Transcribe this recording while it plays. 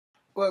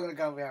Welcome to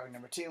Gun Valley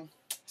number 2.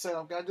 So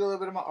I'm going to do a little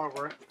bit of my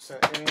artwork. So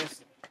it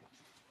is,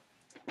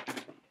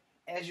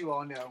 as you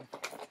all know,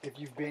 if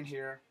you've been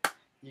here,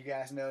 you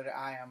guys know that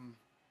I am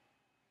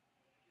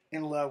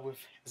in love with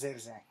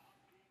Zeda.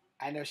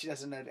 I know she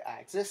doesn't know that I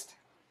exist,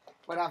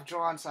 but I've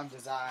drawn some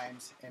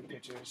designs and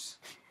pictures.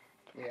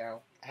 You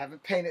know, I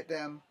haven't painted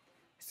them.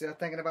 Still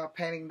thinking about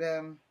painting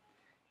them.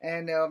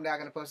 And no, I'm not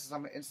going to post this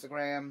on my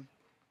Instagram.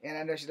 And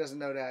I know she doesn't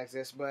know that I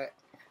exist, but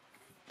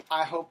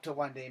I hope to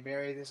one day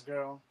marry this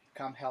girl,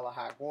 come hella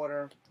hot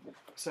water.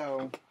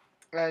 So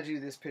I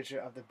drew this picture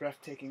of the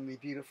breathtakingly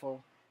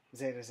beautiful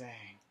Zeda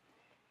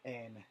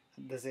and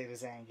the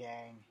Zeda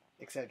gang,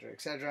 etc.,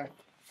 etc.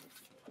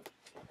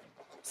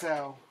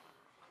 So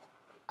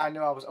I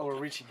know I was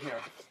overreaching here.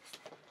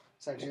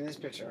 So I drew this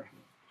picture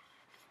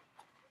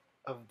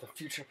of the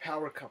future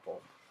power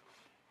couple.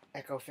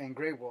 Echo Fan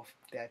Grey Wolf,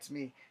 that's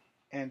me,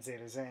 and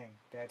Zeda,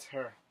 that's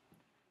her.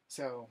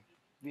 So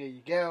there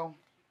you go.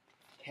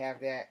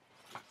 Have that.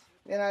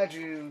 Then I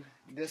drew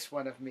this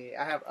one of me.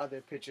 I have other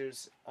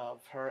pictures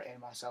of her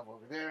and myself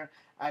over there.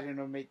 I didn't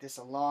want to make this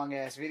a long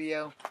ass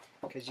video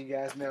because you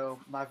guys know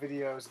my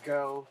videos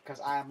go because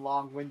I am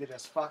long winded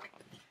as fuck.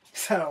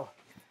 So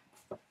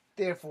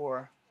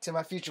therefore, to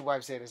my future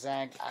wife Zeda,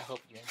 I hope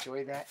you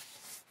enjoyed that.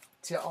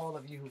 To all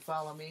of you who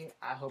follow me,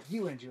 I hope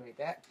you enjoyed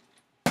that.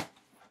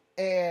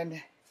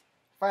 And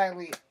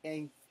finally,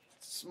 a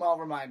small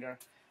reminder,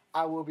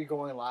 I will be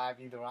going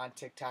live either on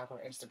TikTok or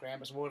Instagram.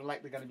 It's more than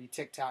likely going to be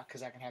TikTok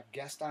because I can have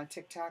guests on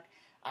TikTok.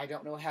 I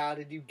don't know how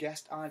to do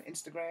guests on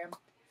Instagram,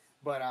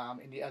 but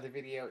in the other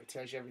video, it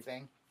tells you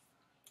everything.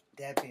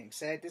 That being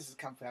said, this is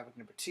Come Havoc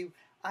number 2.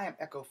 I am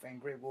Echo Fan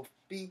Grey Wolf.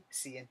 Be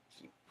seeing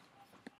you.